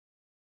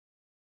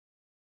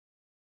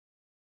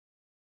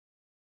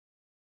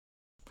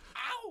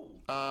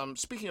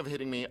Speaking of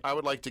hitting me, I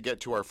would like to get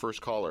to our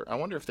first caller. I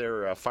wonder if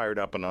they're fired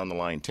up and on the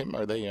line. Tim,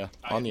 are they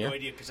on the air? I have no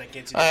idea because I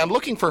can't see. I'm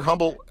looking for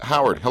Humble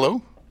Howard.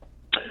 Hello?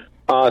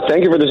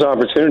 Thank you for this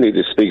opportunity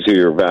to speak to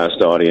your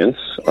vast audience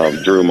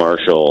of Drew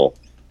Marshall.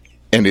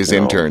 And his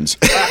interns.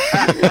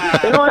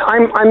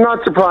 I'm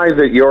not surprised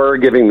that you're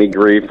giving me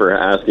grief for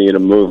asking you to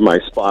move my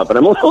spot, but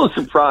I'm a little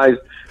surprised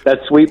that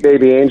sweet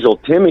baby angel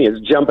Timmy is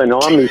jumping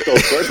on me so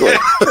quickly.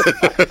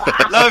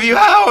 Love you,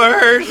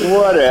 Howard.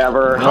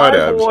 Whatever.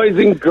 Hi, boys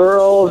and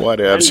girls.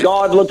 Whatevs. And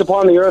God looked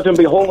upon the earth, and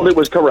behold, it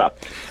was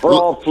corrupt. For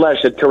all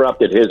flesh had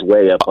corrupted his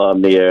way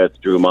upon the earth,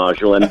 Drew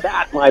Marshall. And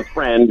that, my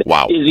friend,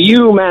 is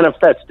you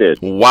manifested.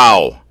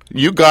 Wow.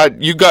 You got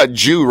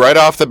Jew right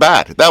off the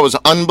bat. That was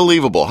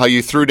unbelievable how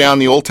you threw down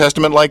the Old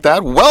Testament like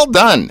that. Well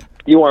done.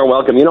 You are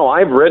welcome. You know,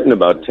 I've written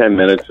about 10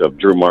 minutes of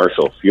Drew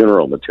Marshall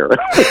funeral material.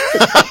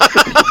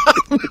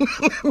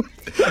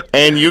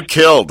 And you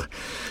killed.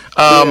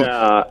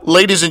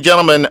 Ladies and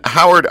gentlemen,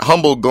 Howard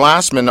Humble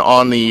Glassman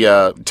on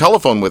the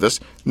telephone with us.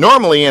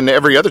 Normally, and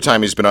every other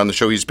time he's been on the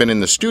show, he's been in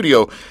the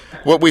studio.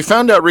 What we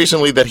found out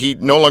recently that he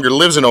no longer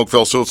lives in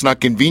Oakville, so it's not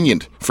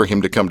convenient for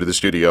him to come to the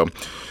studio.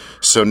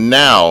 So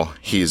now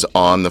he's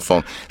on the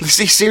phone.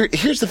 See,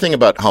 here's the thing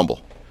about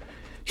Humble.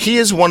 He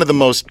is one of the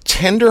most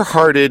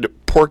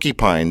tender-hearted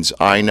porcupines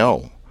I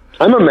know.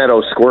 I'm a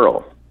meadow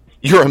squirrel.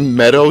 You're a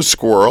meadow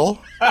squirrel?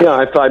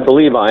 Yeah, I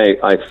believe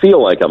I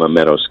feel like I'm a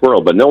meadow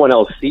squirrel, but no one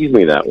else sees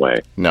me that way.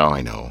 No,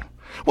 I know.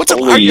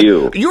 Only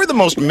you. You're the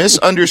most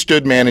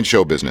misunderstood man in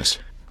show business.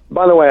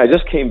 By the way, I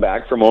just came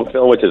back from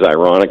Oakville, which is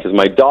ironic because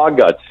my dog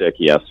got sick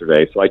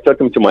yesterday, so I took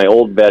him to my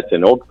old vet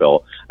in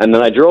Oakville, and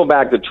then I drove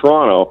back to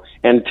Toronto,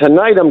 and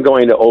tonight I'm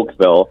going to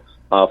Oakville.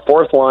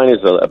 Fourth Line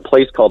is a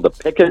place called the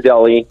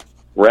Piccadilly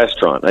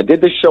Restaurant. I did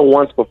this show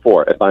once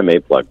before, if I may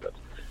plug this.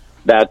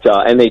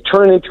 And they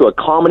turn it into a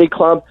comedy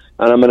club,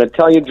 and I'm going to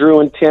tell you, Drew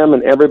and Tim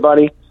and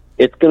everybody,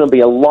 it's going to be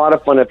a lot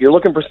of fun. If you're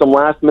looking for some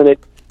last-minute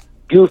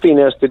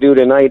goofiness to do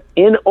tonight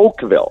in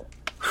Oakville,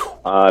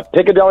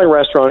 Piccadilly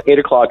Restaurant, 8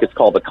 o'clock. It's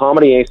called the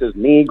Comedy Aces.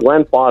 Me,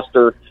 Glenn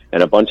Foster,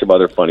 and a bunch of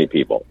other funny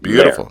people.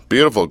 Beautiful,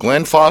 beautiful.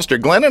 Glenn Foster.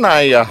 Glenn and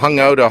I hung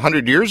out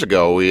 100 years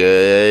ago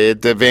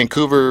at the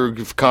Vancouver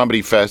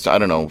Comedy Fest. I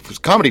don't know. It was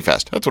Comedy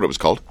Fest. That's what it was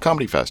called.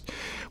 Comedy Fest.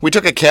 We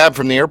took a cab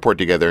from the airport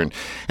together,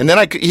 and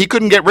then he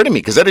couldn't get rid of me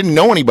because I didn't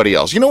know anybody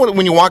else. You know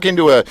when you walk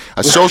into a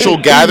social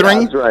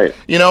gathering, that's right.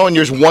 You know, and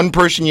there's one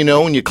person you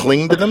know and you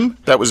cling to them?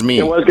 That was me.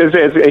 I was going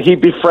to say, he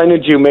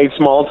befriended you, made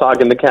small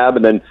talk in the cab,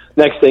 and then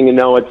next thing you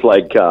know, it's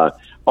like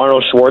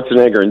Arnold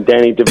Schwarzenegger and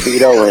Danny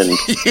DeVito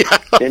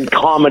and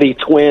Comedy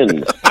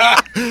Twins.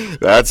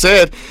 That's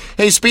it.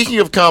 Hey, speaking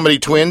of Comedy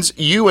Twins,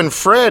 you and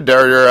Fred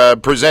are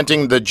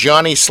presenting the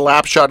Johnny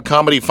Slapshot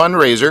Comedy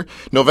Fundraiser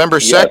November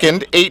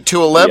 2nd, 8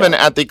 to 11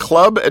 at the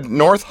Club at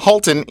North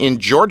Halton in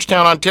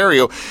Georgetown,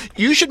 Ontario.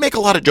 You should make a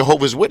lot of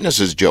Jehovah's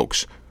Witnesses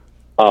jokes.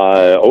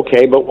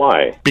 Okay, but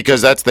why?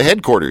 Because that's the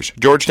headquarters,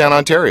 Georgetown,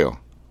 Ontario.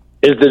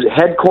 Is the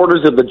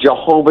headquarters of the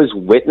Jehovah's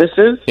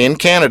Witnesses? In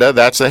Canada,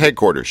 that's the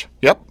headquarters.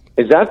 Yep.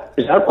 Is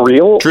that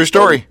real? True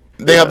story.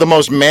 They have the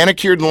most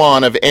manicured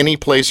lawn of any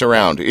place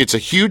around. It's a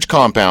huge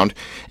compound,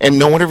 and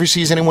no one ever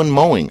sees anyone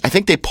mowing. I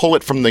think they pull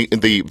it from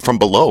from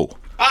below.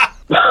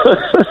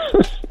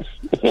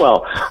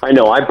 Well, I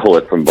know I pull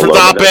it from below.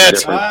 Stop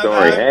That's it. a different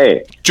story.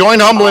 Hey. Join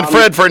Humble and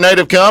Fred for a night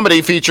of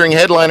comedy featuring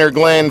headliner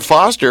Glenn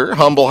Foster.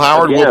 Humble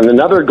Howard will...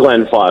 another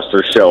Glenn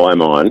Foster show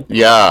I'm on.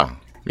 Yeah.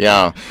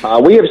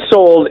 We have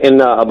sold in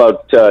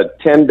about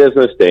 10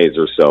 business days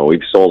or so.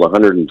 We've sold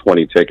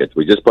 120 tickets.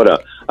 We just put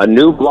a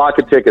new block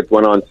of tickets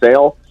went on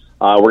sale.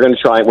 We're going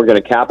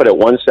to cap it at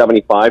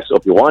 175. So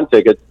if you want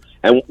tickets,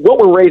 and what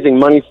we're raising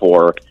money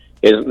for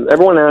is,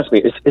 everyone asks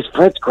me, is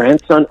Fred's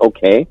grandson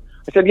okay?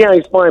 I said, yeah,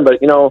 he's fine.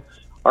 But, you know,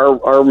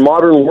 our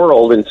modern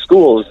world in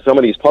schools, some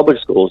of these public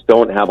schools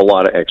don't have a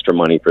lot of extra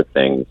money for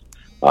things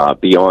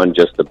beyond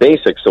just the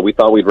basics. So we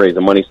thought we'd raise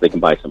the money so they can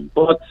buy some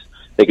books.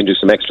 They can do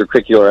some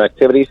extracurricular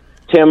activities.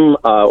 Tim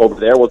over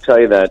there will tell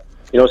you that,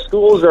 you know,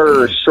 schools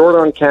are short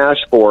on cash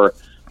for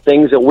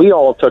things that we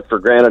all took for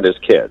granted as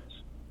kids.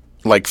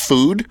 Like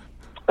food?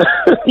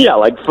 Yeah,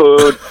 like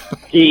food,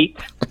 heat.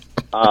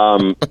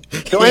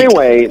 So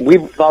anyway, we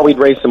thought we'd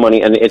raise some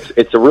money, and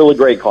it's a really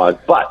great cause.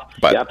 But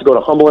you have to go to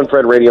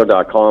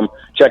humbleandfredradio.com,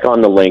 check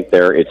on the link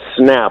there. It's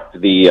Snap,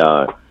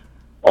 the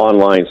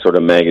online sort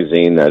of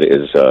magazine that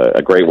is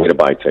a great way to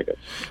buy tickets.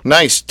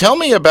 Nice. Tell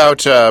me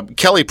about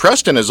Kelly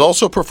Preston is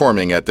also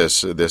performing at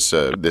this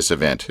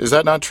event. Is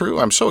that not true?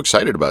 I'm so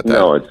excited about that.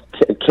 No, it's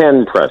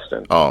Ken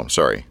Preston. Oh,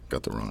 sorry,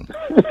 got the wrong.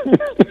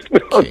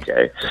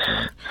 Okay.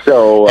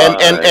 So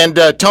and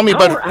tell me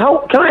about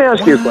how can I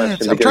ask you a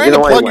question? I'm trying to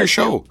plug your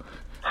show.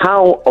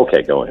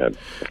 Okay, go ahead.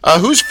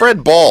 Who's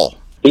Fred Ball?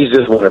 He's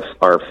just one of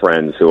our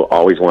friends who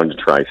always wanted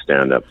to try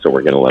stand-up, so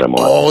we're going to let him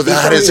on. Oh,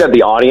 that is...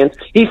 the audience.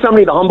 He's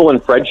somebody the Humble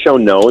and Fred show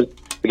knows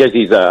because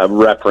he's a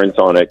reference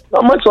on it,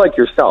 much like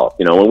yourself.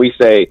 You know, when we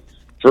say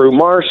Drew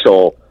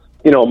Marshall,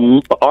 you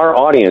know, our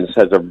audience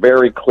has a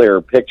very clear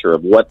picture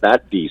of what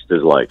that beast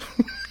is like.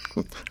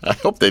 I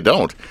hope they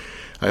don't.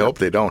 I hope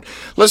they don't.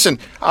 Listen,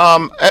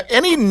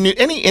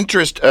 any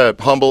interest,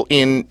 Humble,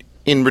 in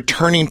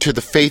returning to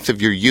the faith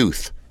of your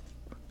youth?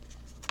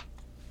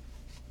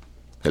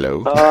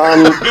 Hello?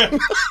 Yeah.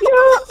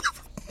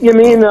 You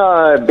mean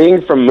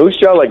being from Moose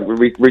Jaw, like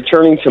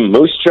returning to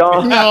Moose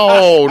Jaw?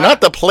 No,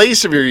 not the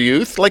place of your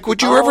youth. Like,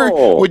 would you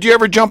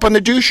ever jump on the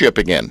do ship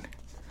again?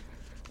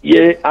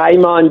 Yeah,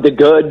 I'm on the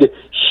good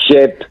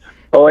ship.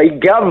 Oi,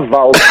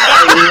 Gavo.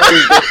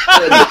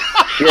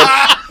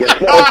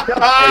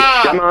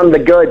 I'm on the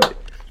good.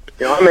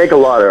 You know,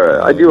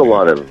 I do a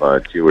lot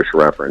of Jewish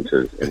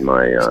references in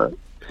my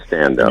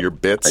stand-up. Your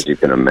bits? As you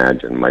can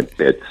imagine, my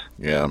bits.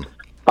 Yeah.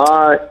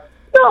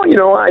 No, you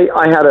know,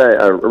 I had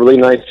a really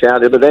nice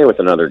chat the other day with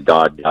another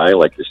God guy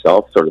like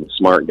yourself, sort of a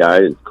smart guy,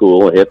 and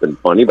cool, hip, and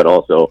funny, but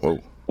also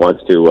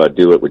wants to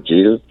do it with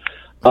Jesus.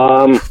 We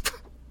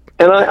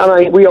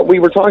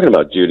were talking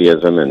about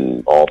Judaism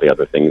and all the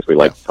other things we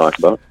like to talk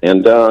about.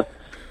 And,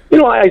 you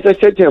know, as I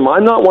said to him,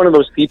 I'm not one of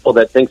those people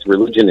that thinks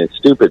religion is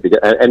stupid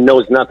and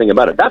knows nothing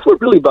about it. That's what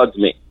really bugs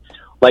me.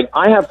 Like,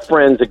 I have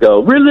friends that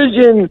go,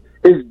 religion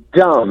is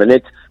dumb and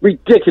it's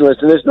ridiculous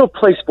and there's no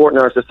place for it in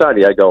our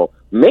society. I go,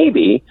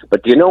 maybe,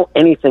 but do you know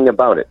anything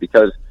about it?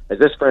 Because as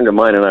this friend of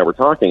mine and I were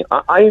talking,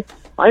 I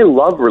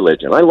love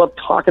religion. I love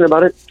talking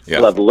about it. Yeah.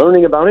 I love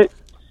learning about it.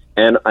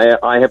 And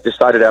I have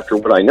decided after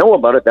what I know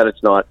about it that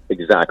it's not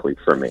exactly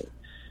for me.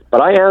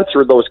 But I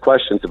answer those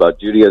questions about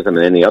Judaism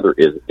and any other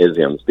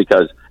isms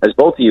because, as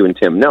both of you and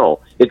Tim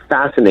know, it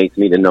fascinates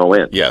me to no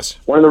end. Yes.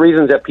 One of the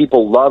reasons that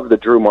people love the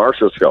Drew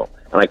Marshall Show,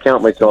 and I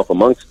count myself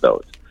amongst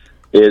those,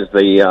 is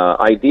the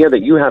idea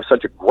that you have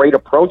such a great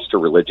approach to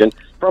religion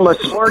from a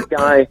smart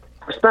guy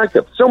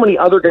perspective. So many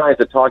other guys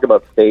that talk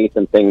about faith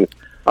and things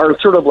are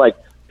sort of like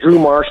Drew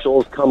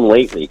Marshall's come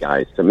lately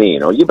guys to me. You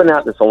know, you've been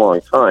at this a long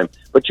time,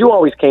 but you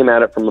always came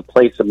at it from a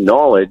place of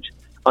knowledge,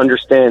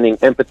 understanding,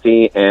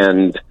 empathy,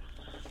 and,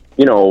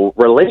 you know,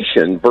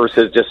 relation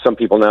versus just some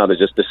people now that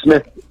just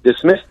dismiss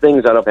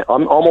things out of hand.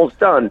 I'm almost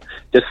done.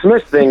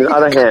 Dismiss things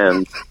out of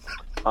hand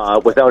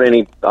without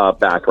any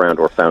background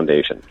or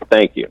foundation.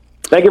 Thank you.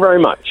 Thank you very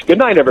much. Good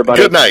night,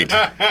 everybody. Good night.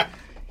 How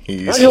do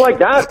you like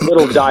that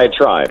little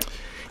diatribe?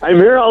 I'm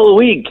here all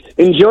week.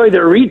 Enjoy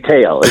the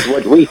retail, is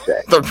what we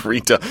say. The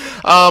retail.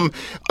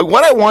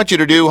 What I want you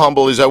to do,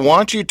 Humble, is I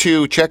want you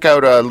to check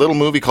out a little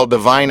movie called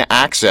Divine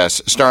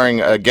Access, starring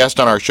a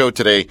guest on our show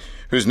today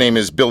whose name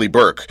is Billy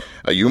Burke.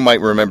 You might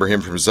remember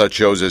him from such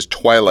shows as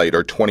Twilight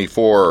or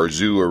 24 or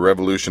Zoo or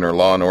Revolution or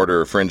Law and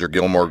Order or Fringe or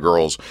Gilmore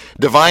Girls.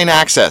 Divine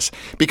Access,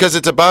 because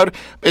it's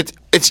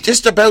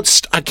just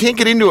about, I can't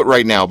get into it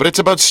right now, but it's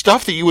about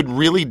stuff that you would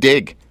really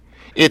dig.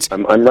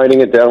 I'm writing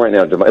it down right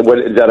now. Is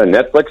that a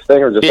Netflix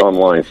thing or just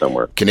online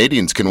somewhere?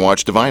 Canadians can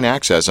watch Divine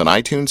Access on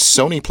iTunes,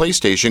 Sony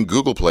PlayStation,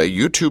 Google Play,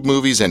 YouTube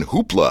Movies, and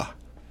Hoopla.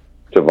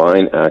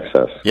 Divine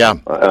Access. Yeah,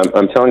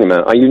 I'm telling you,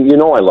 man. You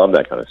know I love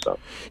that kind of stuff.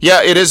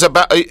 Yeah, it is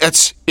about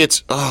it's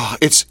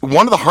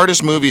one of the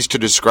hardest movies to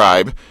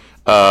describe.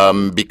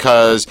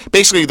 Because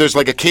basically there's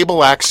like a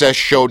cable access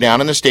show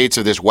down in the States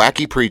of this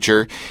wacky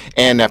preacher,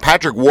 and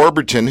Patrick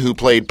Warburton, who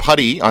played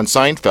Putty on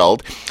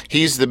Seinfeld,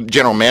 he's the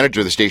general manager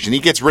of the station. He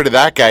gets rid of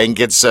that guy and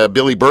gets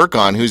Billy Burke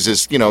on, who's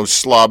this, you know,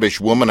 slobbish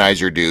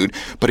womanizer dude,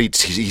 but he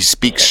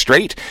speaks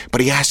straight, but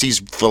he asks these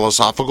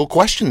philosophical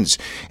questions,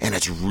 and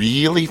it's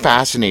really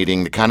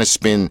fascinating the kind of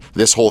spin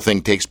this whole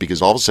thing takes,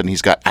 because all of a sudden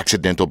he's got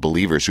accidental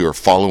believers who are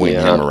following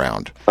him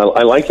around.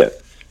 I like it.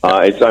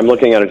 I'm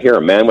looking at it here.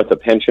 A man with a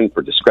penchant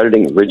for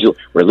discrediting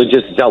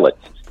religious zealots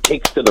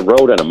takes to the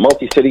road on a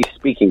multi-city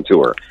speaking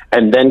tour,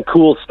 and then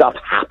cool stuff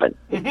happens.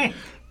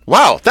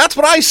 Wow, that's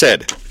what I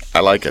said. I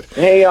like it.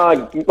 Hey, I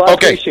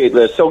appreciate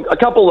this. So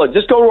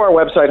just go to our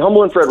website,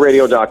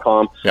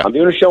 humbleandfredradio.com. Yeah. I'm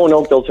doing a show in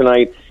Oakville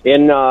tonight,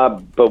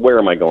 but where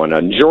am I going?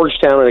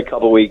 Georgetown in a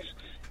couple weeks,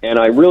 and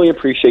I really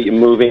appreciate you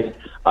moving,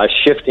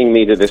 shifting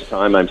me to this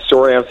time. I'm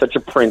sorry I'm such a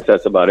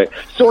princess about it.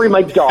 Sorry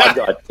my dog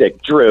got sick,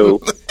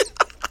 Drew.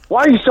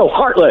 Why are you so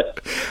heartless?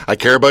 I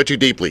care about you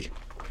deeply.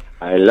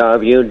 I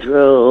love you,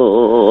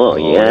 Drew.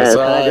 Yes,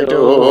 I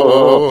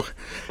do.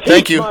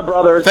 Thank you. My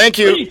brother. Thank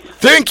you. Peace.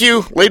 Thank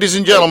you, ladies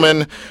and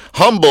gentlemen.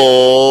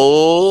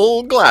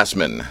 Humble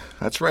Glassman.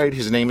 That's right.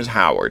 His name is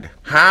Howard.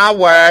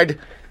 Howard.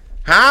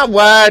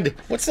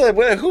 Who's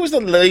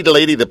the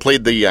lady that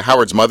played the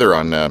Howard's mother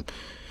on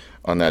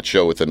that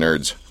show with the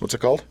nerds? What's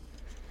it called?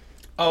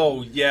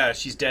 Oh, yeah.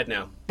 She's dead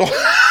now.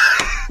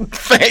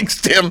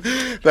 Thanks, Tim.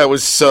 That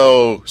was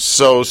so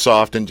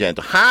soft and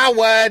gentle.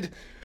 Howard.